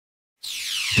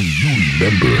Do you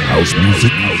remember house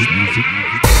music? Do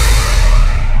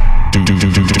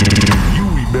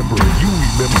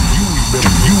you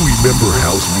remember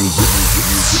house music?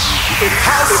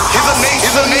 House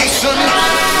is a nation.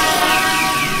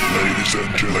 Ladies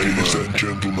and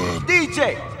gentlemen.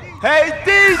 DJ, hey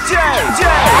DJ.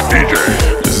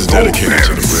 This is dedicated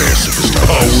to the real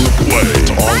superstars.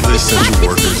 To all the essential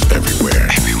workers everywhere,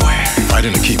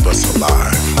 fighting to keep us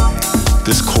alive.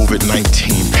 This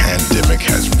COVID-19 pandemic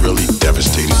has really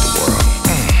devastated the world.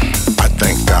 I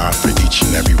thank God for each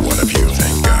and every one of you.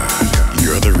 Thank God.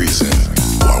 You're the reason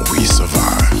why we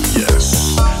survive.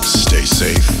 Yes. Stay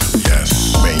safe.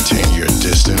 Yes. Maintain your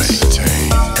distance.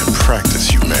 Maintain. And practice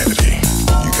humanity.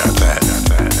 You got that?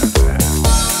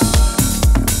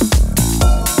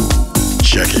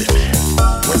 Check it.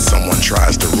 When someone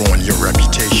tries to ruin your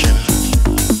reputation,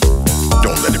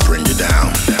 don't let it bring you down.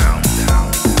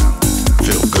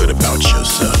 Feel good about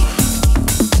yourself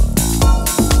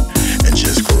and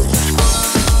just groove.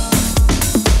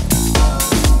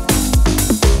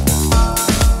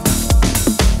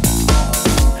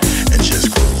 And just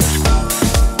groove.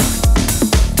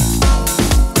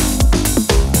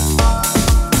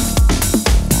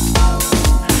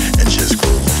 And just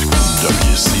groove.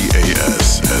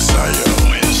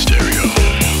 WCAS-SIO in stereo.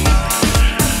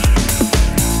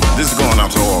 This is going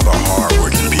out to all the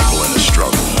hard-working people in the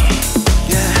struggle.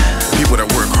 People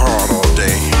that work hard all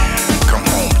day, come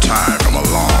home tired from a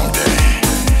long day.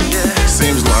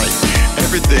 Seems like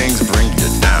everything's bringing you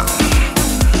down,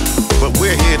 but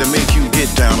we're here to make you get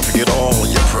down and forget all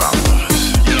your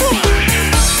problems. Feel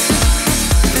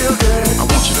good. I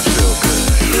want you to feel good.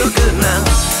 Feel good now.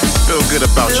 Feel good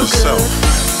about yourself.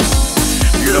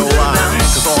 You know why?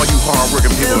 Because all you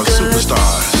hard-working people are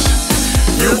superstars.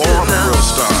 You are the real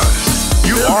stars.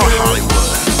 You are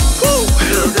Hollywood.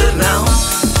 Feel good now.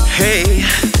 Hey,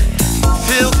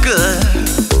 feel good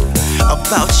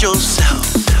about yourself.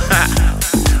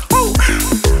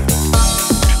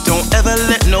 Don't ever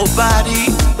let nobody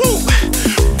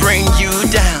bring you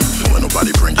down. Don't let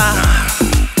nobody bring you down.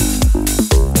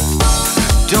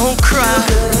 Don't cry.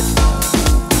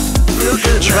 Feel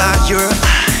good. Dry your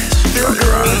eyes. Feel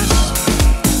good.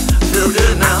 Feel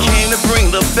good now. I came to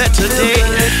bring the better day.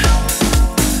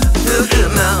 Feel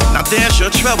good now. Now dance your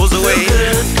troubles away.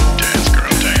 Dance, girl,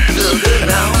 dance. Feel good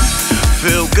now.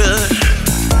 Feel good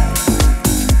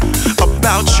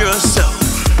about yourself.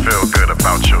 Feel good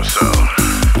about yourself.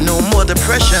 No more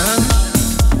depression.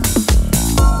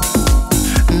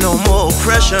 No more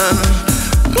oppression.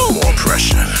 No more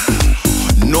oppression.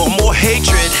 No more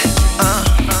hatred.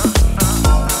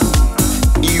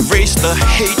 Erase the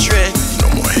hatred. No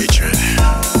more hatred.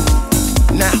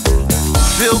 Now,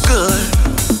 feel good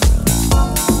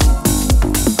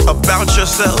about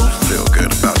yourself. Feel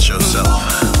good about yourself.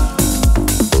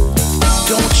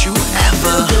 Don't you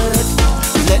ever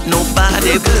let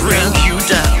nobody bring you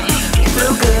down.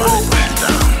 Feel good.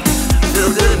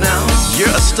 Feel good now.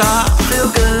 You're a star Feel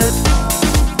good.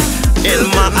 in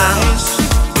my eyes.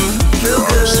 Feel You are a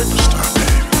good. superstar,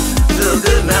 baby. Feel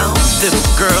good now. Little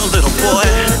girl, little boy,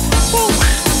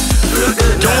 Feel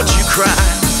good now. don't you cry.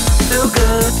 Feel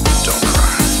good. Don't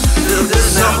cry. Feel good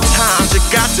now. Sometimes you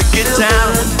got to get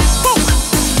down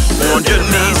on your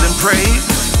knees and pray.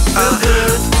 Feel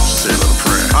good. Say a little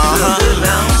prayer. Feel good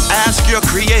now. Ask your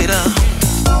creator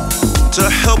to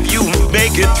help you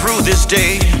make it through this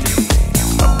day.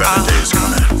 A better day's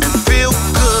coming. And feel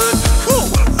good,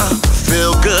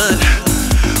 feel good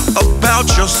about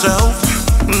yourself.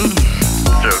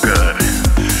 Feel good.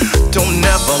 Don't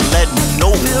never let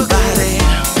nobody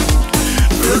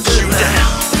put you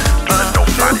down. Let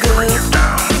nobody bring you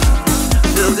down.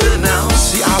 Feel good now.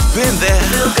 See, I've been there.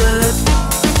 Feel good.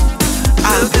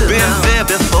 I've been there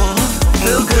before.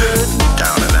 Feel good.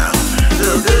 Down and out.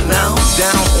 Feel good now.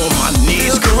 Down on my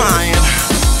knees crying.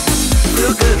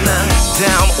 Feel good now.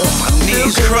 Down on my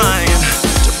knees crying.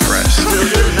 Depressed. Feel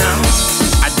good now.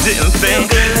 I didn't think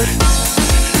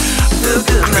Feel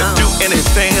good I could now. do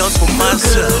anything else for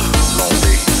myself.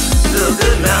 Lonely. Feel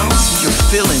good now. You're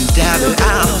feeling doubted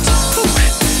out,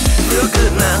 Feel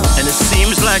good now. and it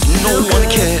seems like no one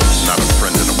cares. Not a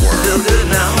friend in the Feel world. good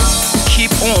now.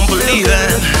 Keep on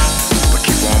believing. But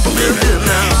keep on Feel believing. good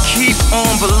now. Keep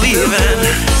on believing.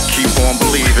 Keep on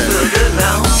believing. Feel good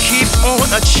now. Keep on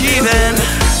achieving.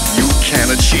 You can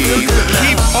achieve.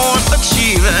 Keep on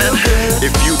achieving.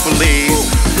 If you believe.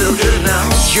 Feel good now.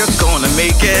 You're gonna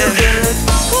make it.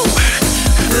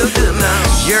 Feel good now.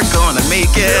 You're gonna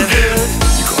make it.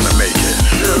 You're gonna make it.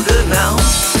 Feel good now.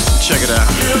 Check it out.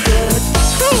 Feel good.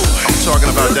 I'm talking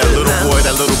about that little boy,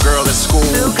 that little girl at school.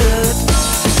 Feel good.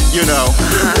 You know,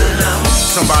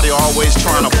 somebody always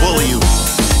trying to bully you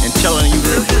and telling you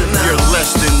you're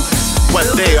less than what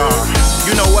they are.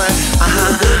 You know what?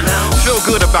 Feel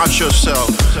good about yourself.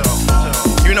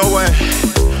 You know what?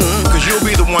 Because you'll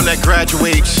be the one that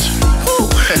graduates.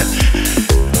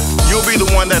 You'll be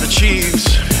the one that achieves.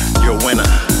 You're a winner.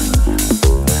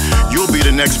 You'll be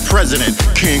the next president,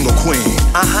 king or queen.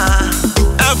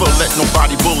 Ever let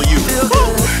nobody bully you.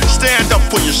 Stand up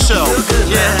for yourself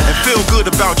and feel good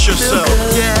about yourself.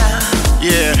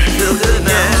 Yeah.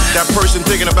 That person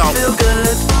thinking about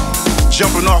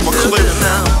jumping off a cliff.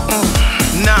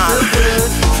 Nah.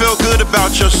 Feel good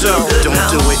about yourself. Don't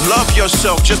do it. Love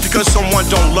yourself just because someone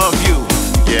don't love you.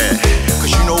 Yeah.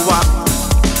 Cause you know what?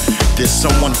 There's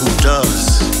someone who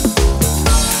does.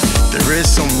 There is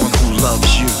someone who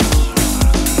loves you.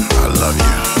 I love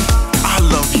you. I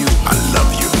love you. I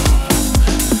love you.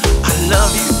 I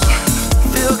love you.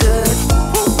 Feel good.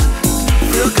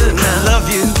 Feel good now. I love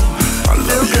you. I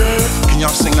love you. Can y'all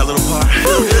sing that little part?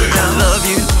 I love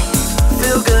you.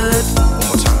 Feel good. One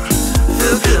more time.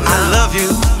 Feel good now. I love you.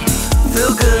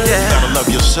 Feel good. You gotta love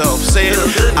yourself. Say it.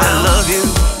 I love you.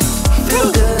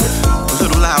 Feel good. A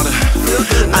little louder. Feel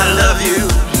good now. I love you.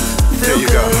 There you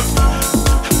go.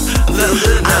 Feel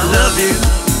good now. I love you.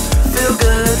 Feel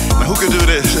good. Now who can do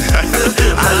this?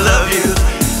 I love you.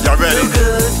 Y'all ready?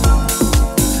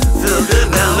 Feel good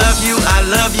now. I love you. I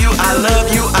love you. I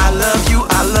love you. I love you.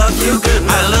 I love you.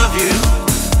 I love you.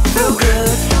 Feel good.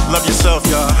 Love yourself,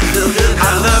 y'all. Feel good.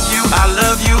 I love you. I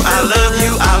love you. I love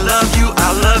you. I love you. I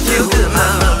love you. I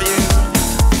love you.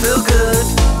 Feel good.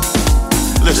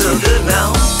 Listen. Feel good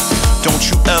now. Don't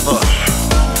you ever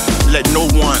let no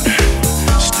one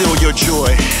steal your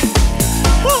joy.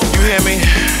 You hear me?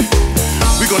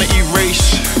 We're gonna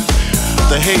erase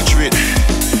the hatred.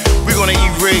 We're gonna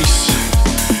erase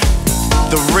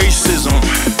the racism.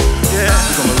 Yeah.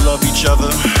 We're gonna love each other.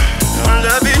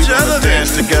 We're gonna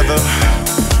dance together.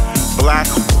 Black,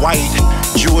 white,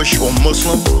 Jewish, or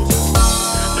Muslim.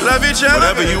 Love each other.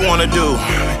 Whatever you wanna do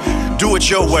it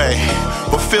your way.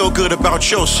 But feel good about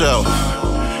yourself.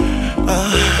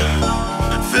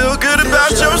 Feel good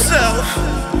about yourself.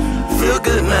 Feel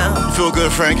good now. Feel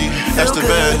good, Frankie. That's the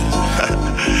bed.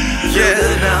 Yeah,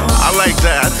 I like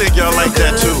that. I think y'all like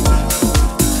that too.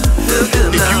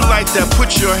 If you like that,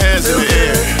 put your hands in the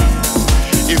air.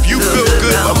 If you feel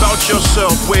good about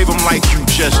yourself, wave them like you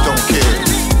just don't care.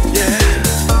 Yeah.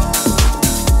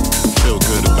 Feel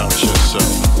good about yourself.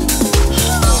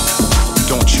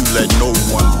 Don't you let no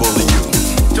one bully you.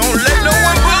 Don't let no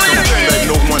one bully you. Don't let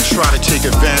no one try to take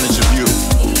advantage of you.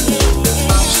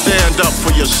 Stand up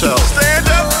for yourself. Stand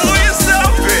up for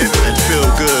yourself, baby. And feel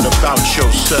good about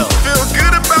yourself. Feel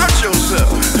good about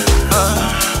yourself.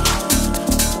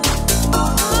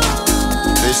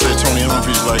 They said Tony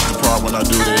Humphries likes the part when I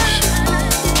do this.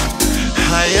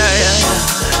 Hi, yeah, yeah, yeah.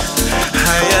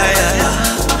 Hi, yeah, yeah, yeah.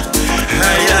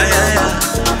 Hi, yeah, yeah, yeah.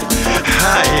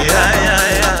 Hi, yeah, yeah,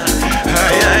 yeah.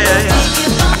 Hi, yeah, yeah, yeah.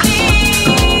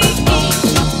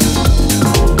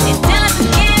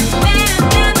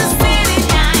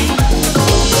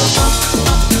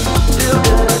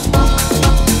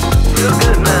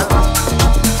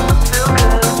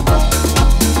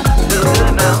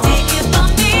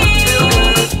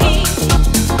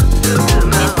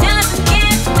 Tell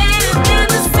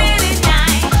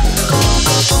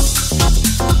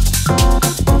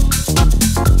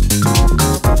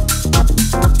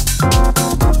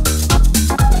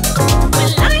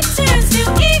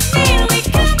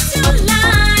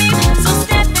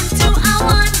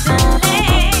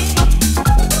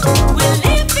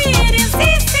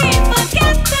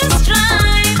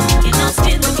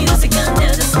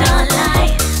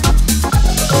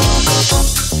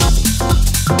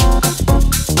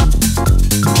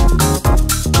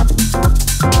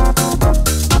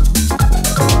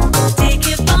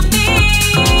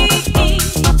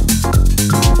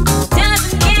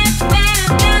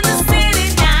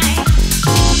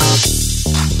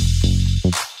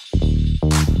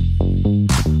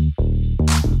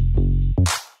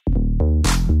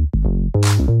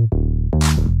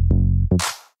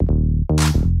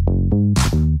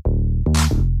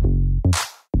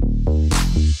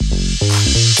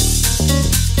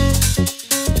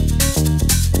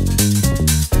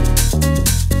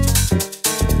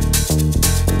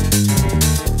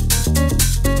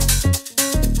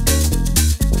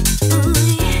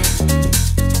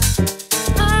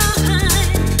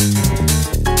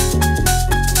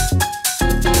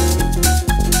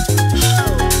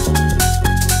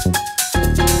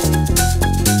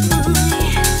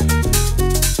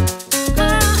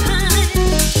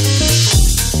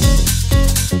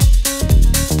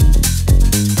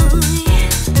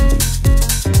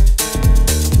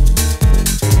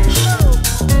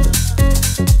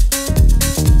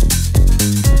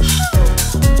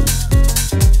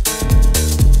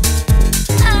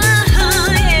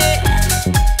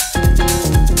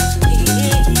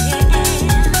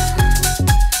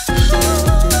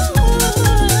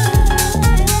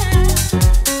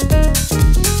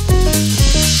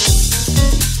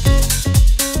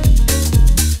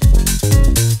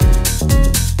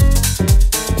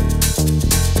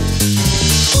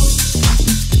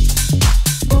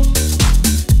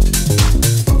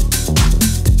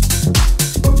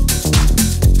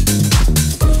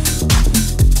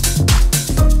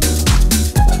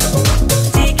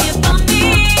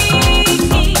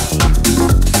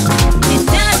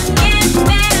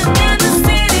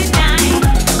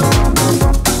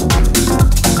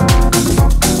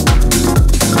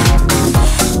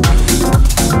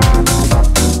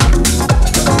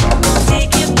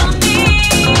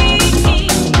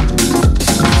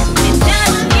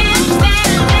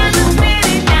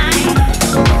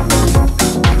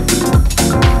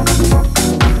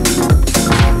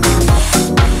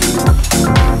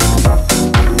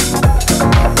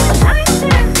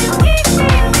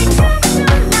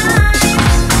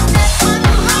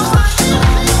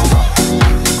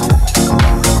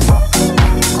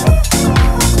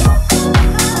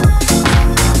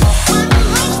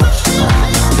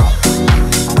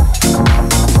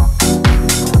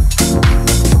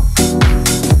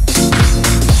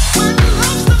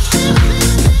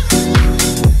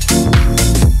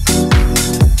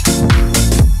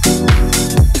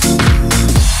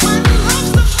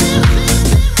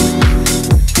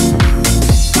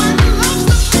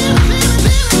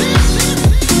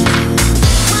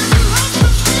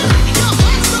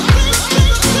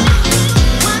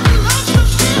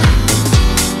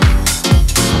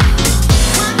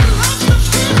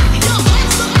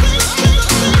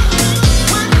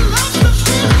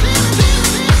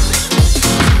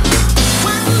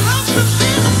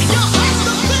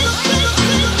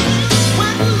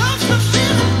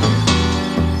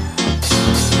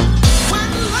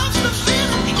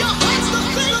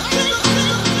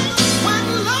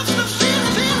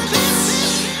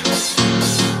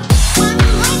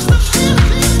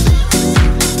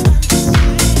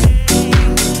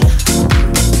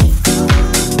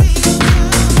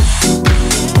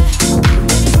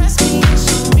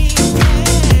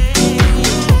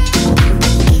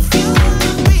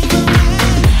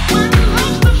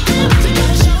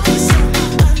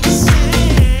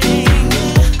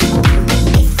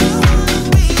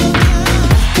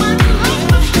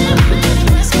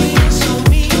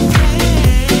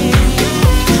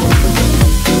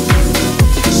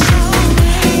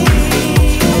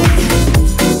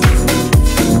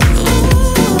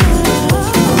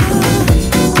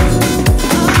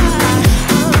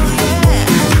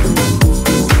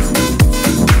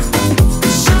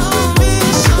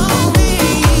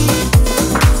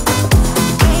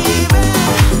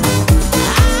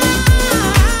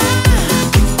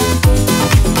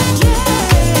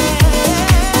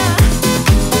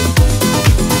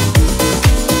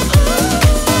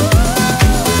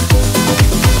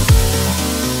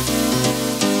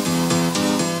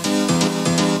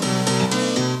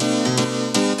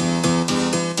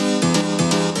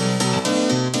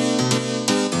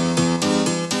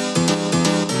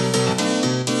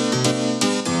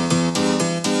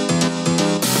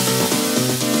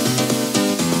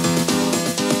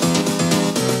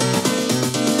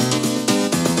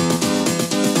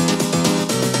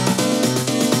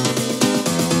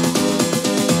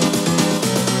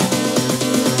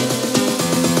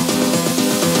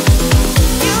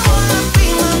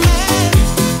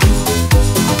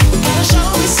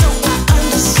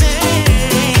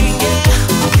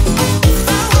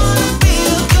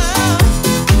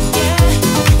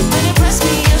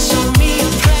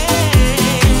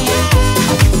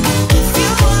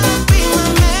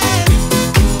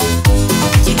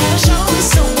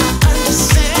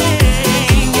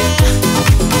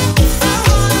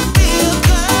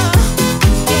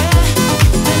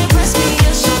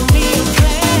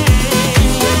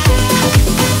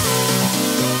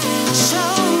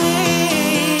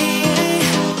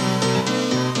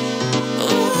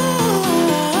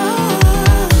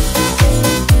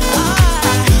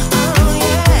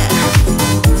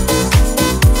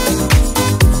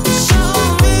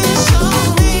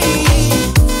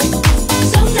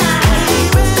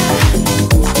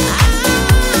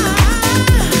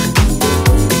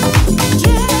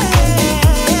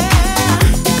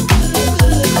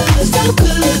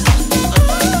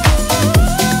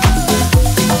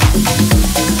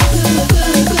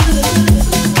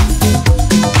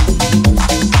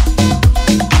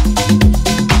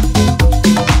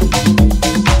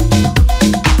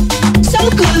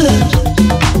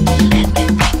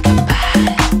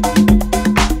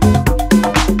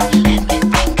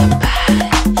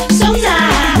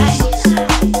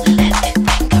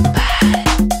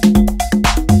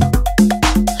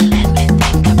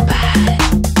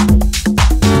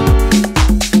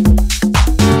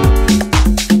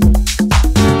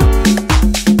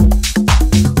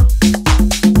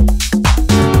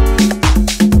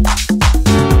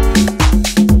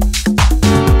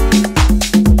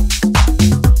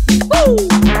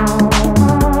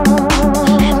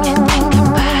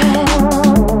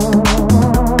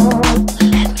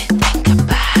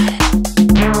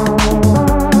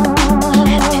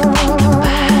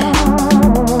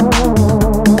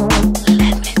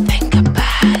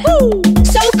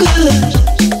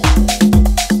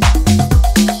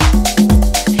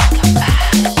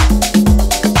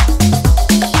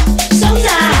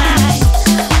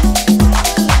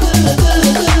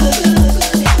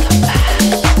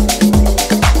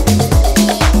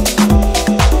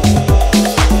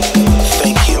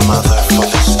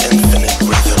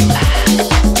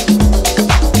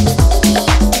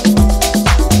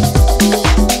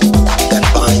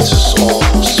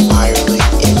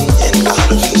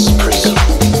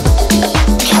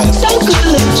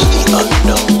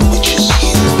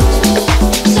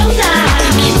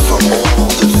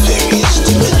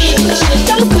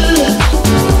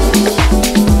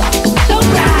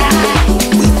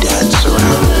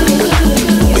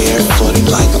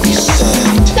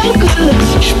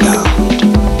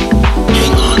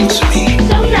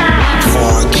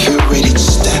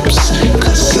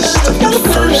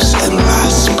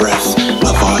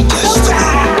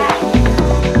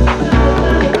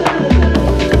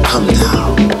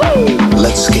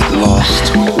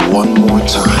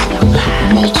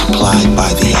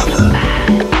other.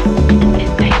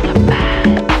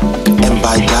 And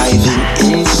by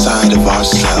diving inside of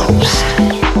ourselves,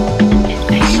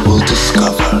 we will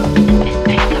discover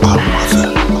our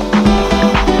mother.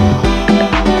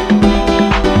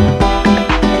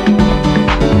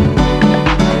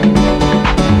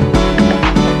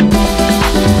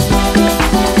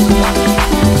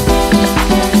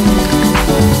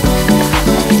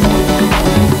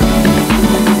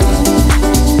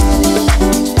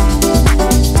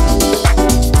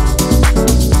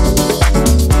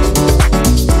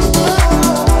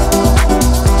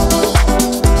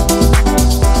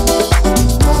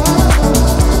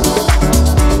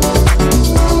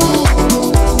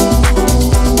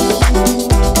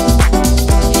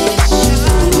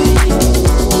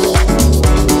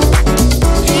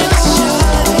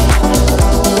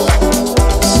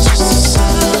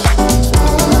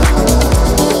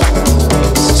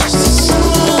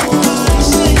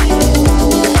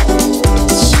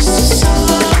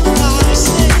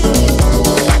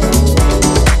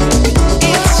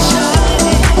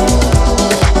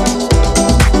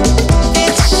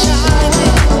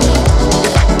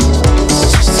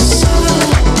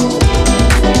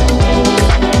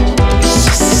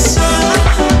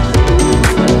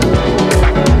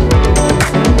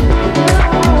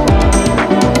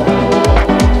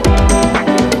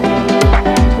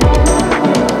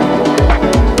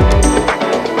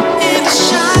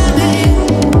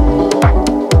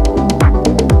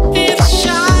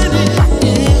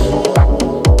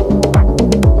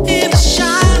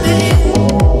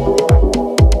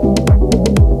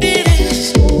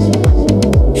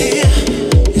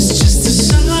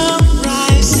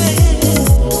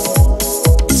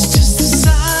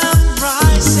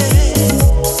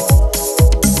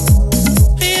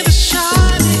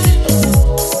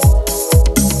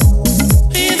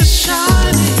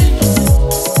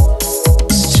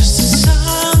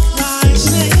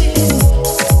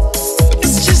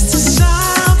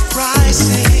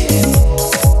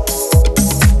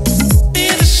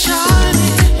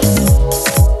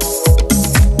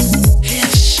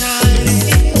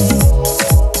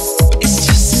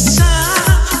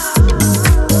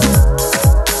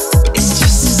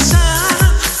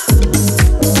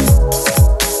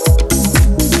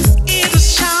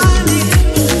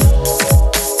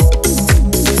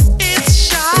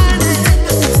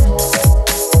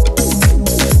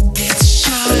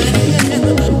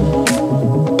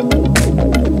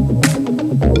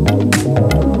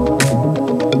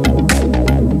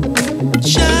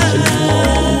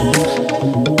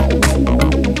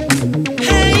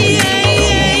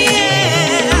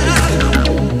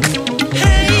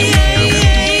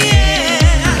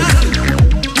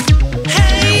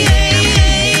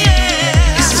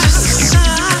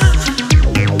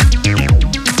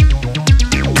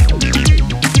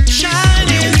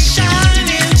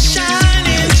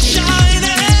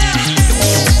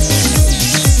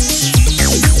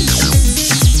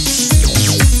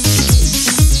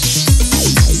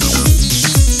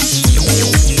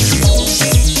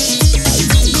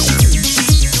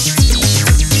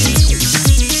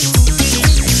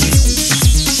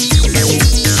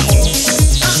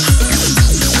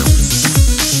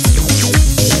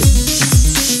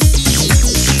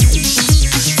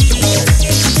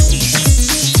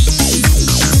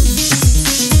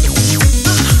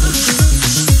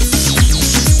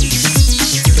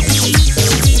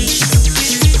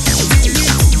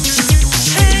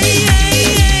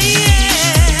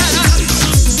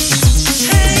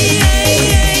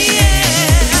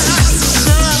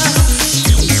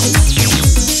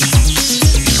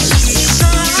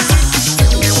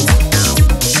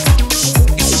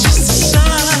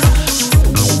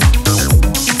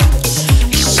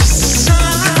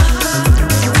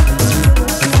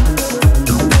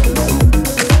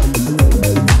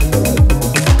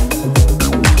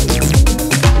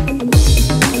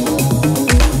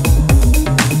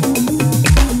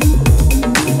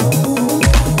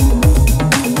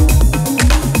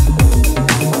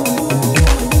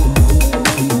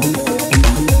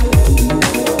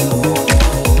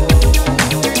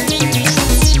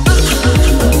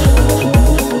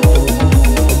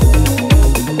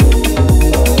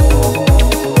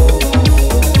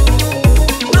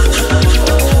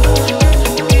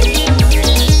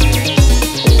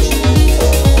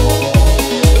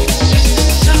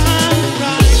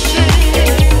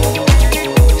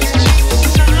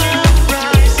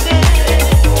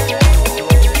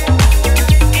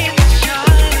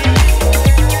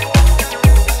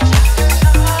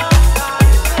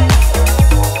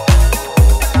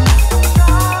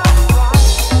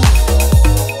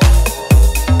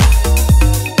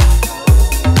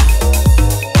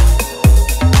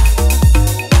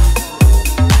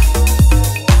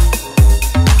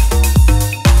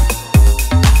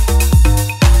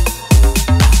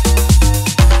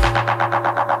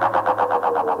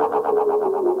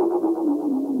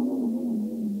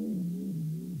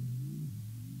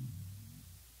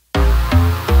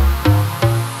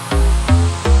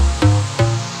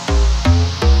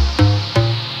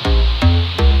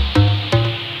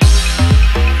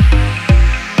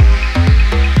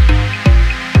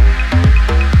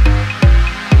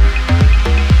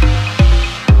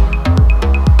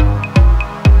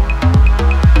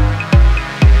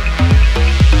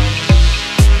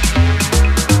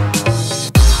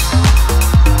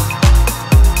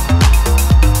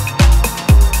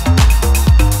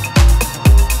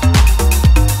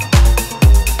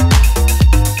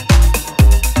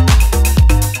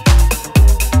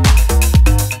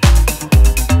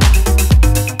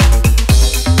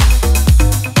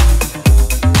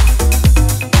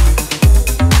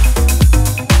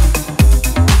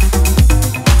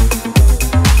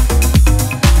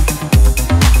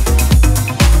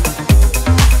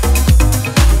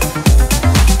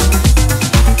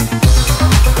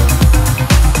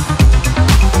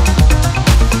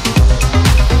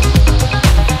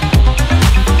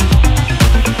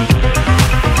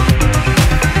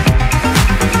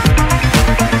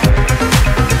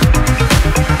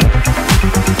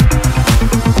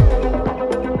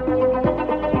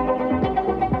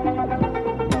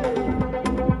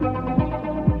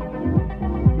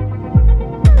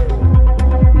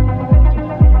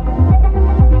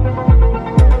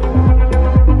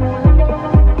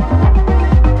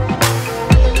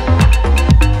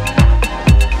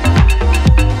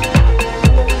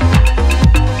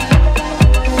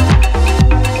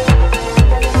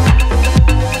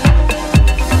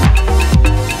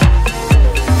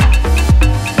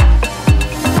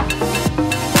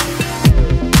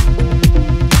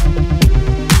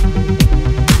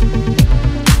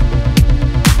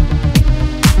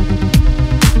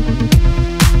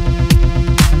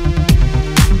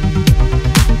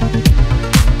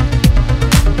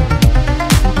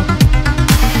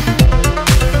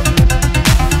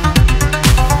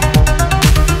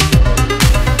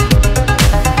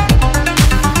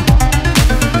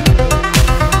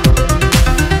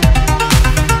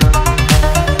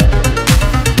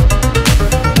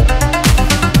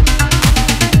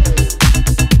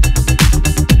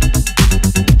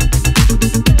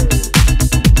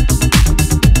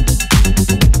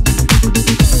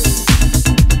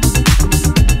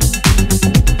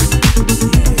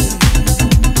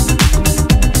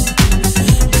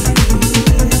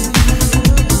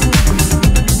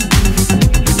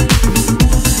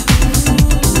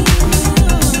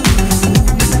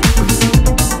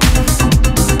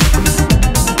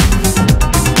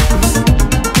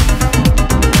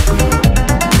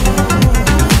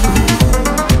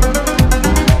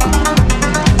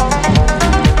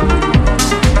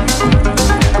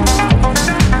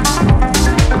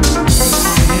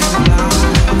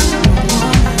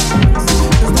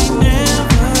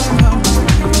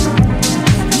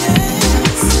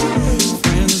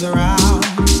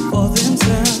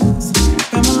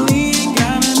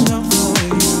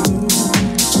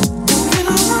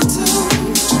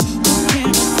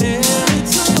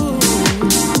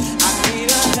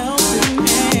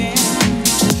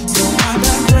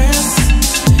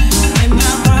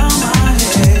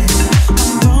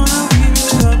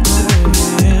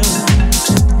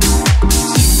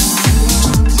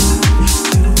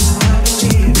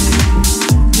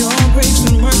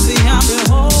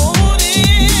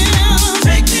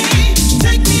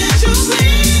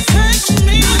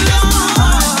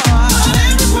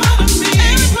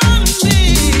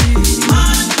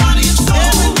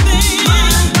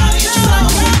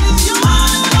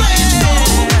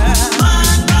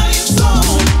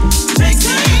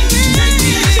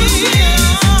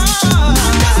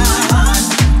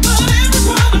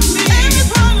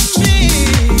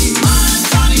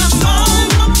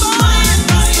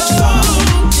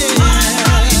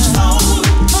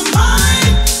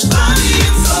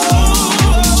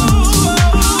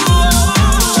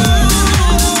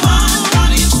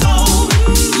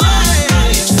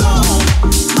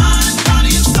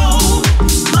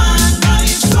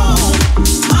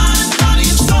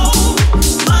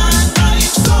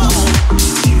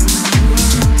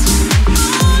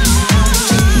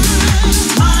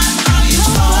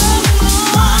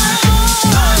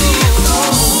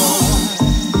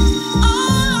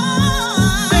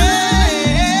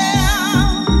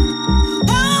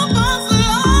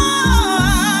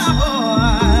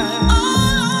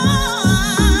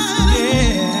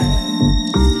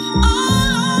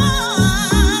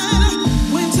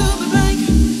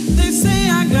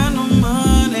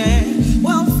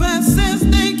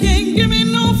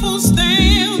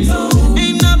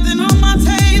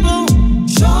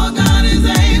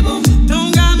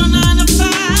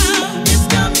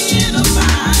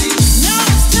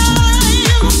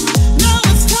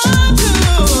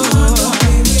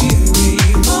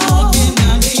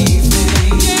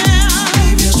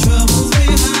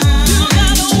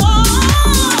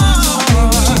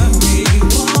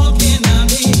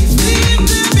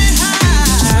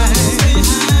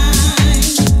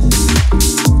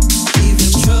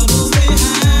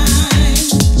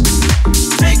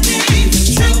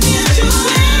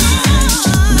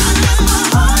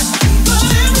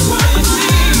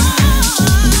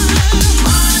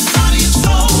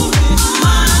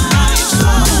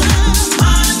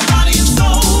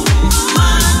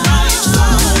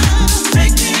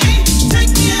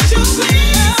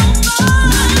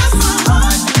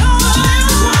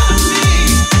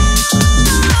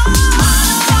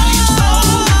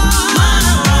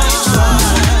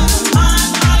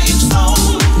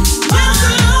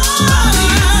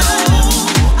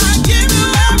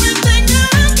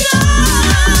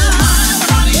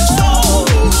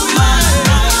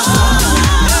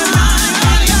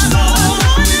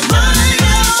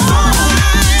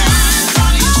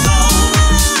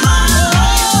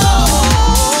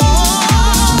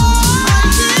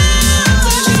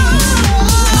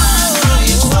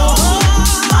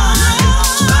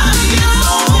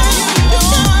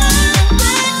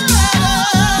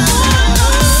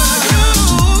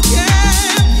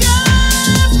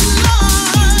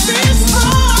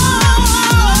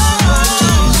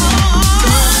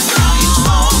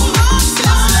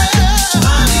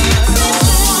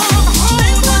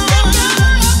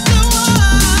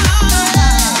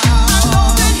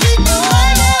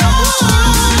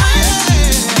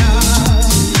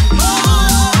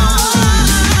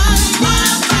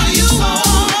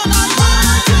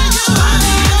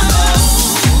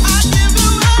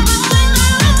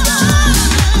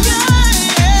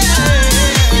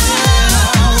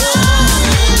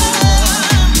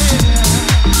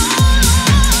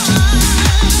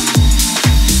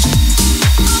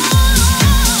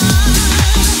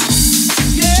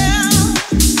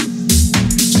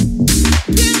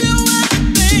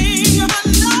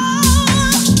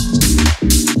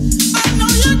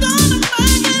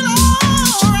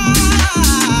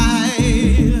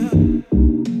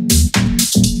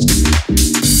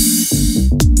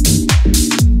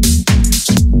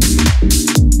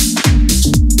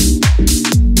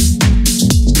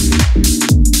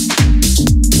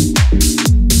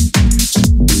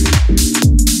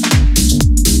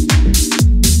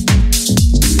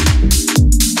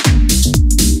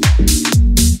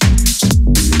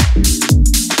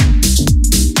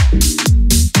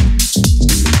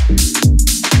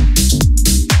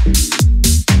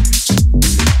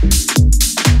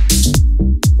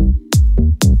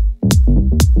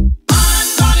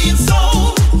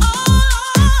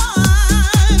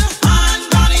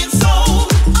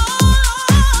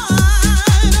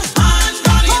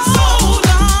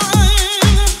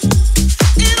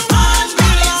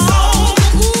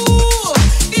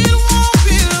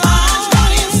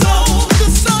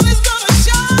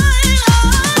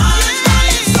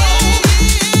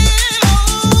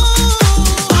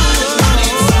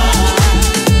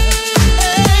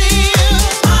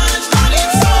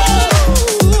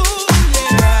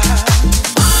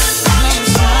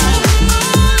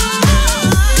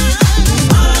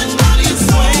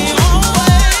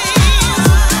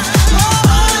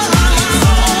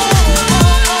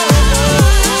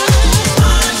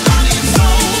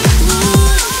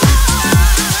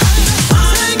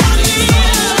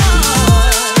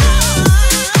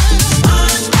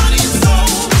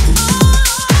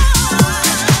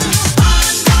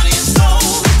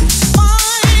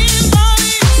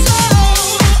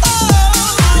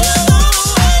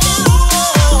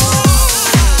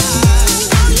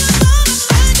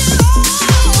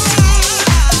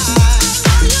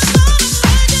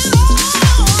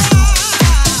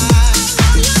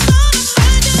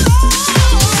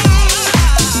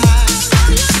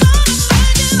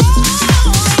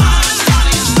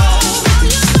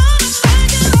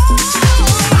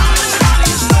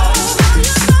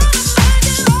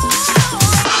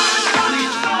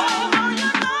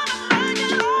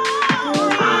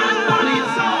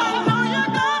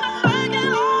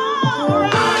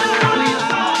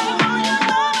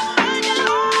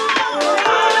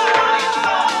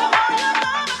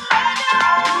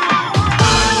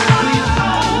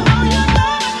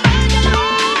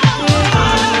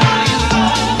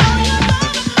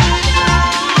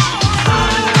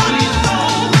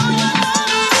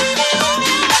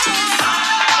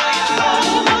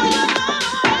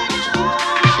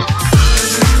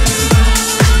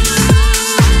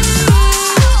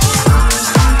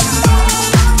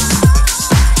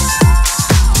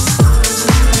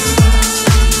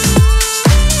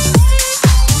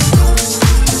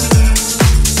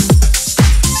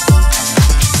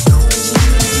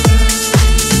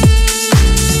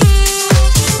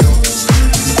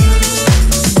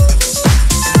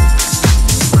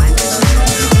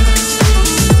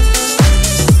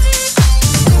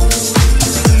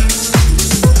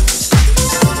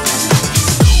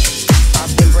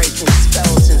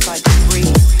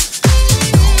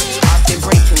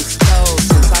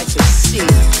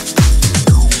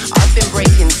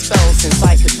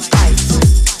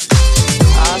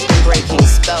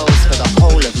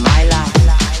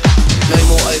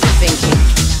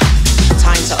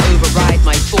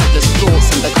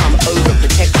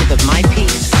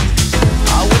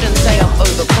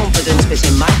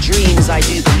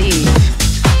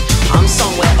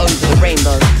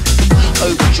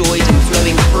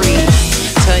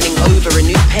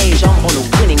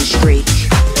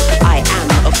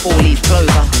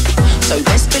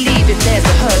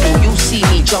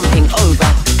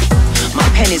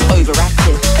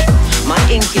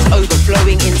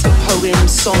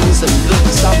 songs and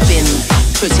books. I've been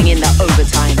putting in that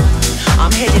overtime.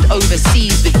 I'm headed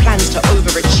overseas with plans to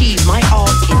overachieve. My art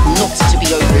is not to be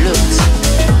overlooked.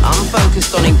 I'm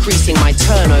focused on increasing my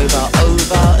turnover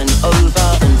over and over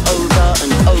and over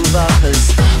and over, 'cause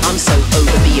I'm so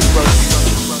over being broke.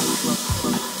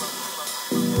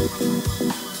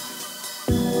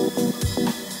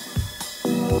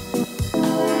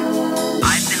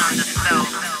 I've been under spell.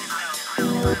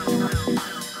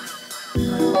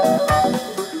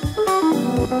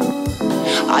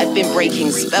 I've been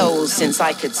breaking spells since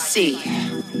I could see.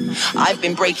 I've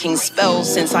been breaking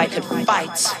spells since I could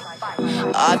fight.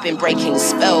 I've been breaking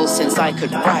spells since I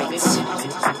could write.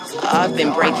 I've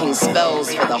been breaking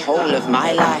spells for the whole of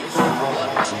my life.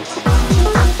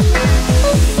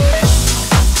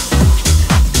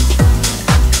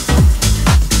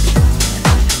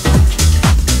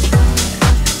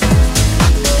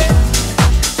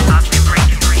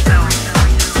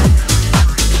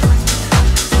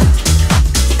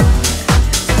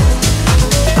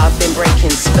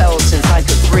 Spells since I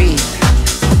could breathe.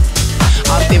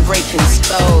 I've been breaking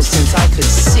spells since I could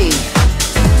see.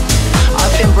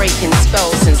 I've been breaking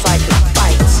spells since I could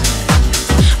fight.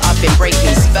 I've been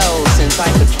breaking spells since I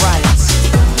could write.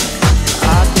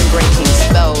 I've been breaking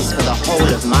spells for the whole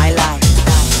of my life.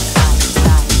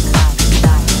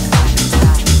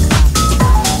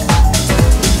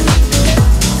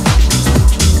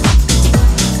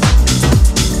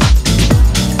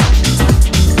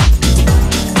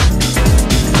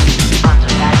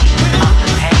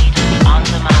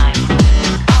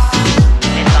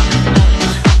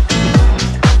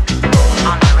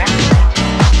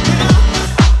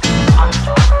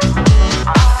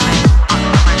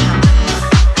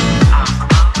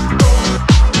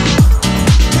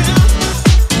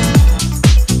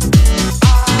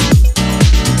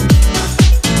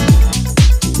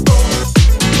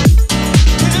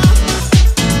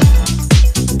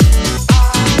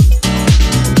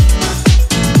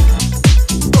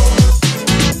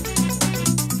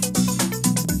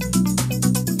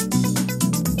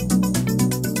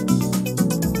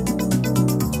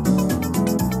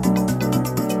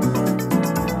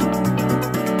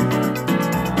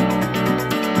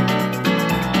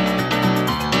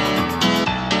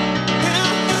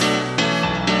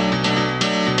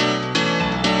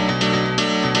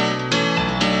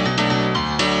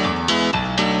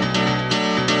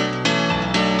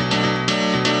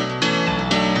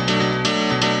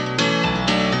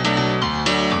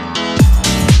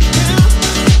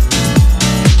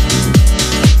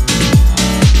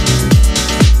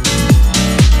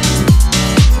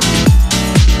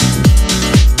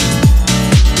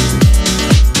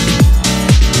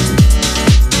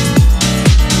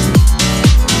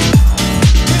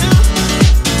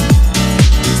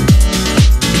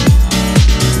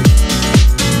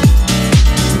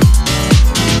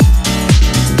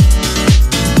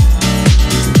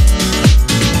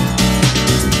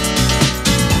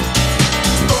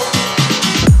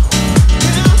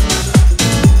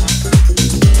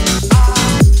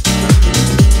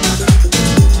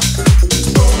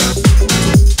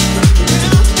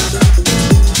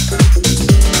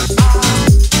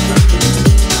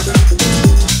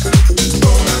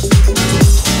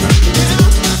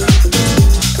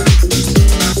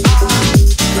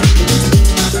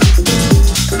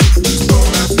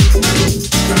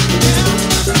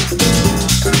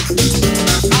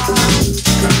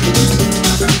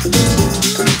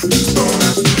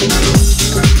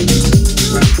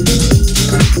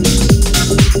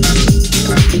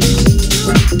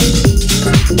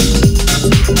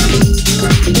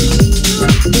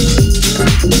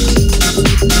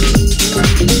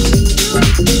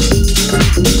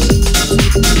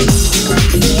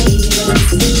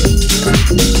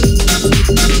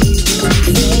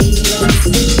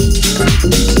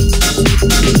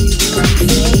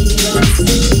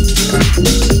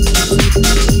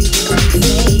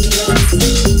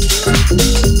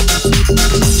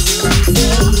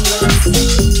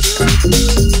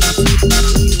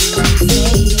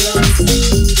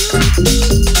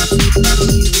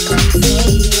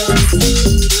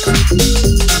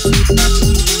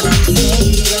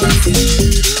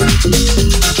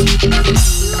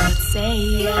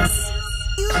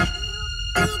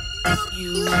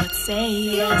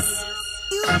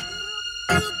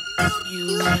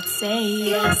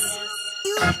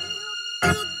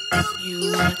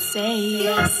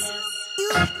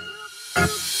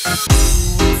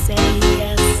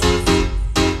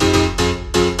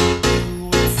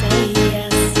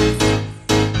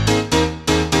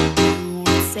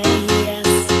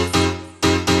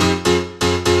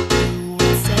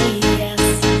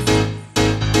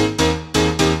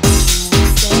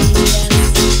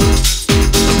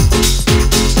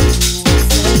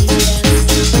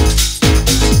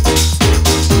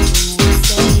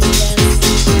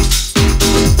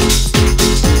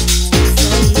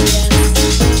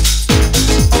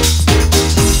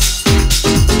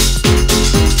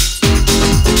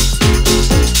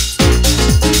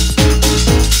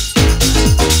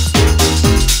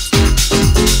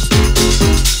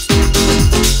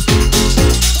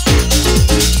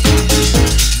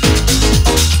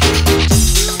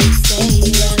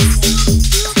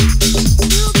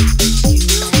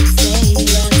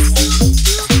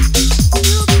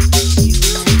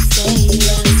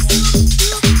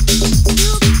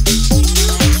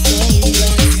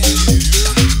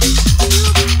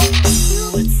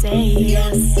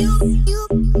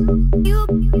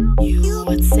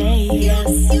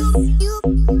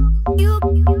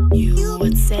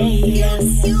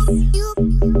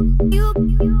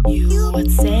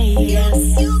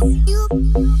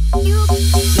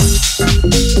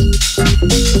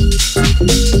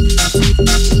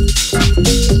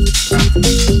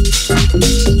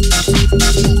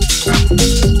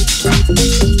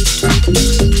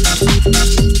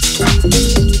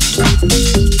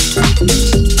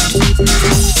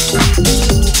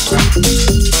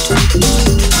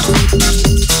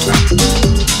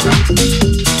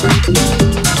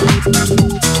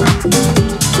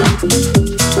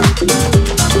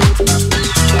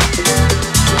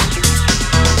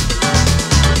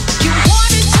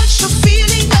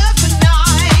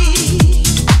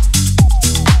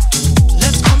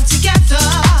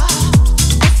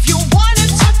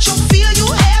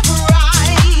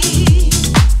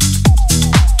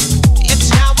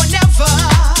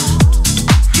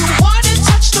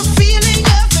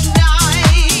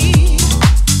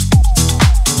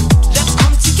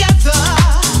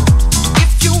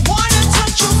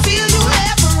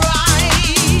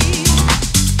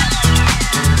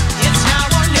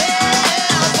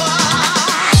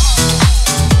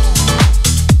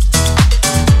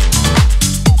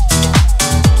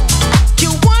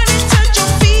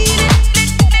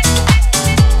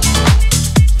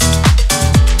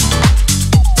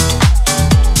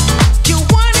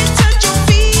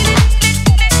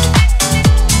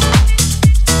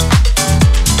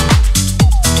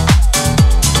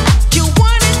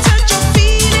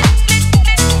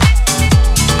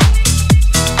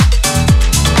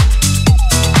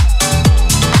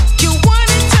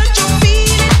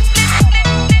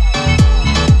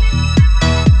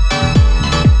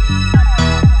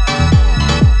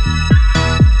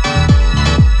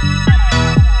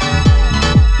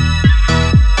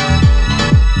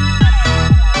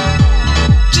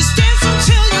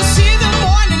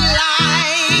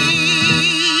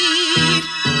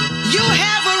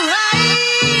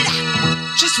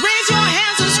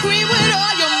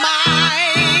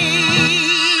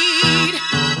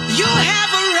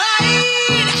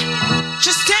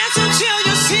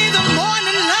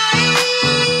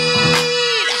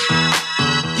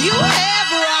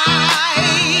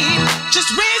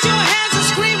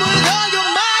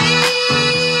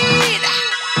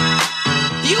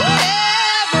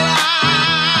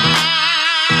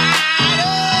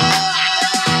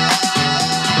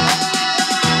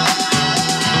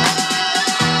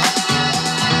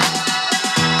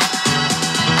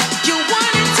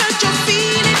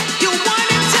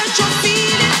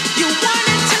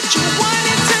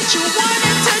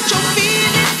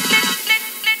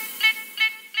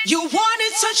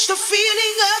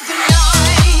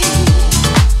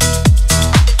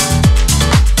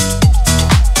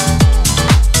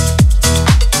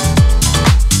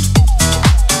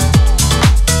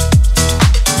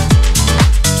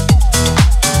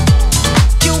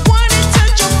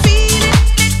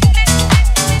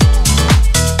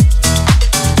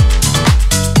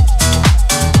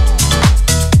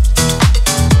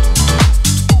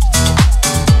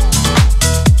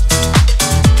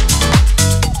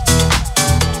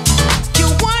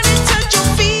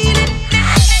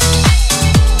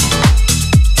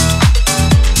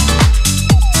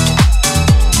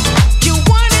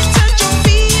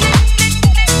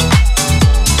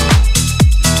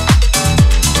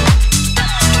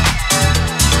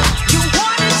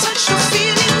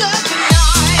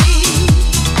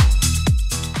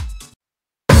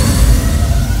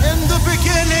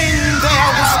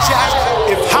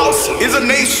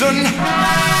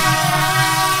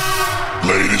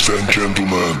 Ladies and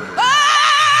gentlemen.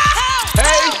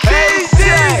 Hey,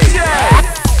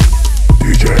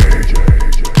 DJ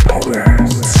Toru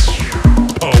S.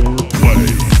 Power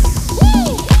play.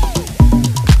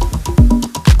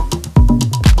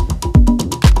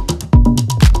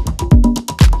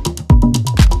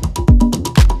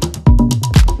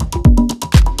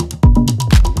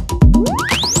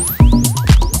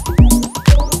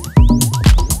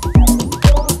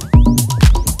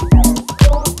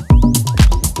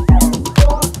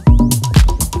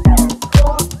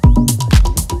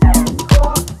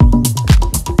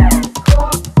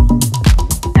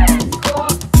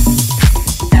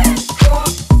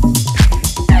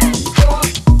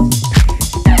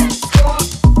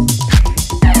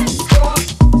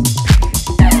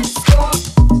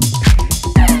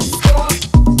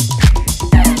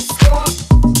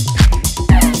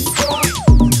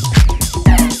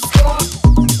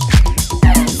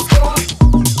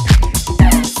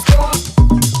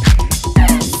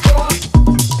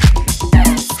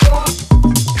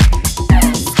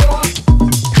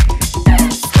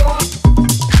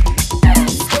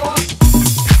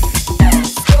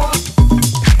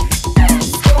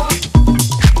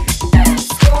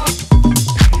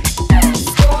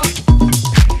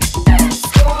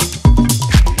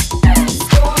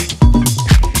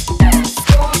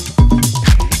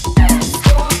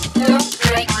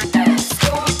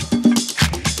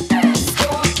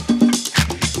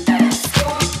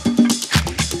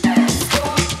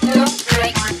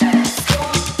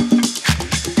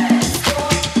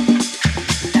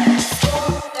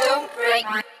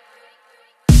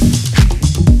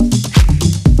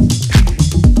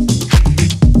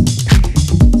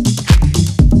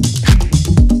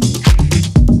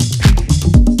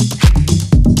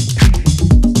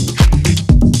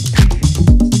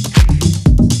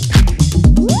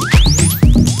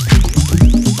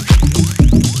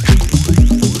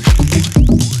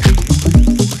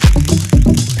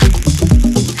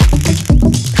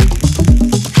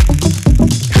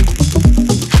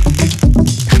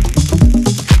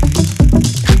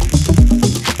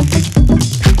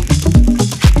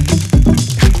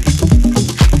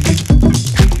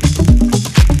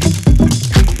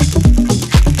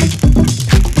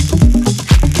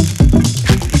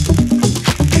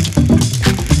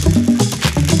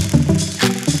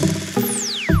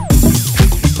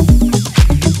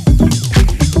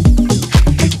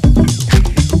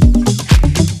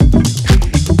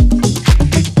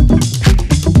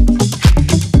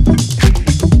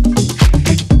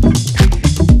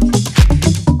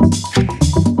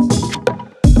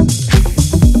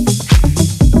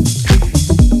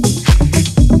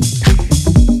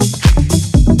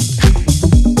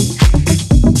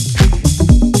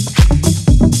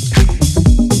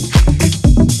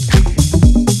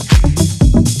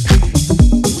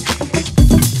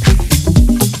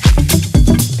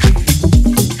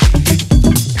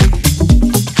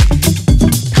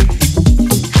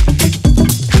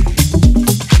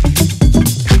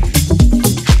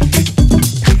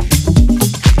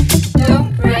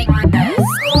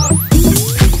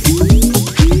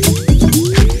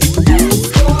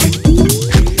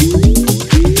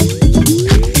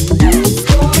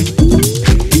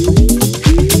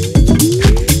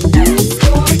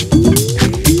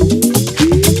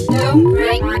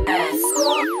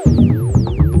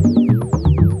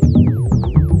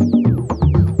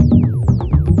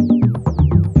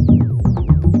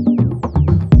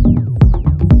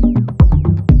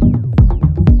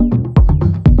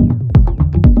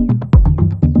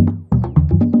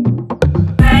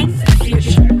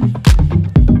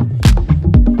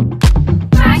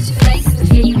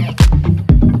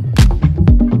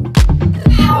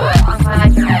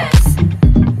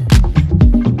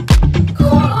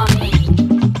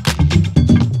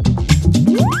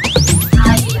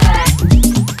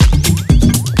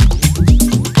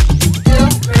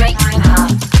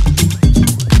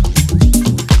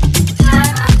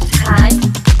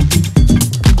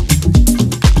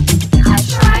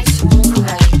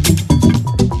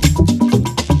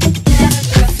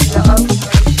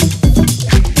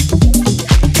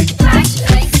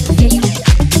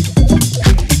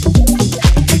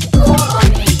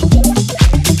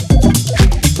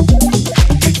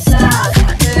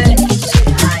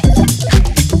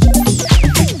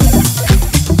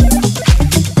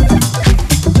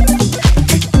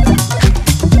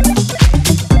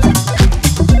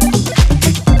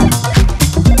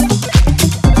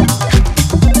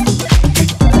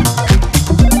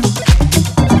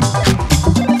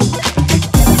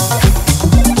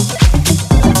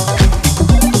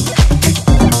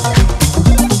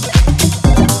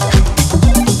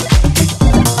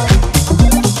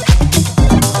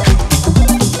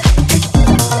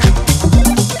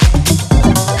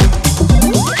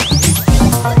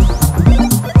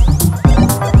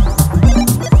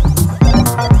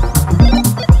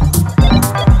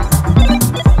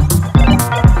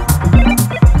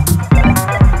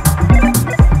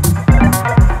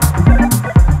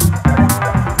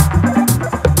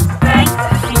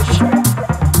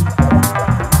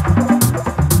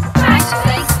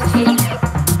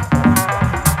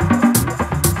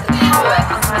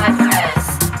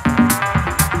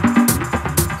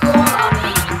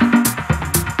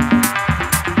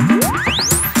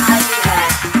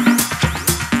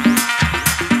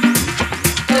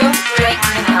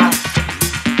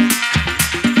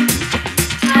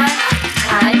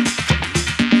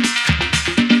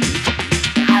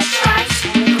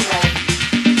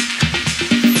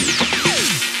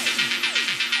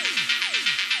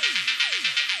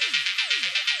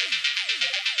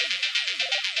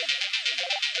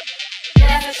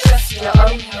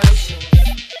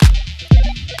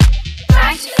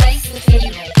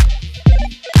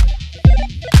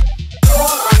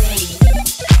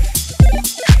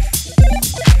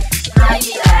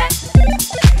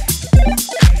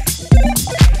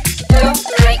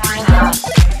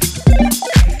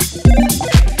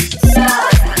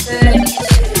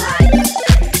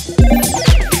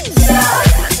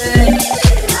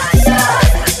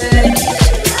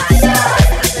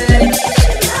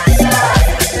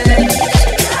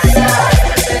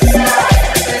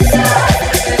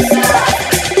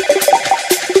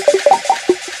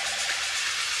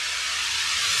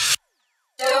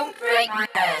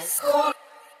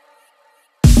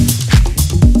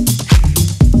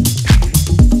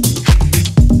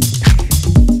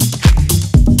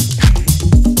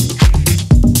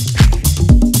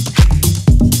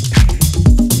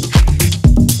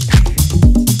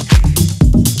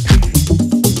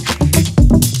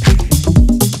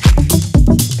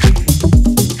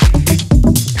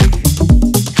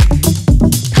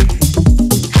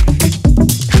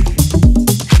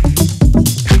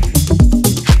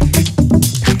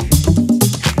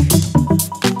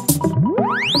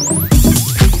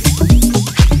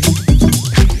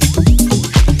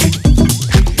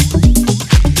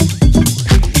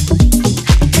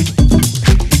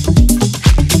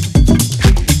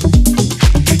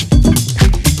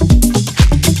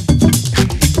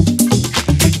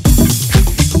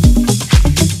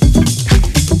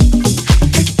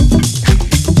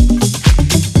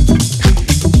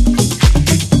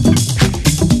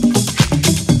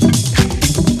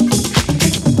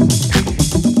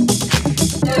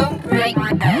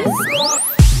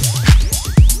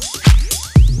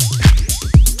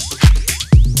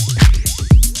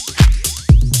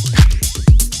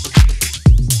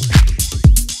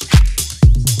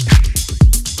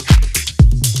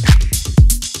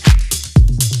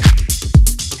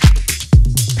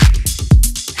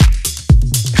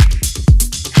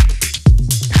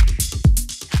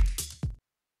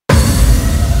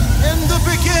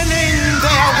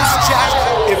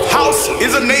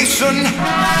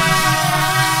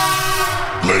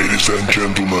 Ladies and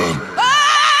gentlemen.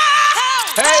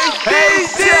 Hey,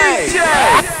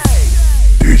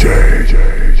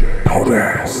 DJ Toru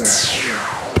S.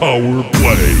 Power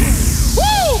play.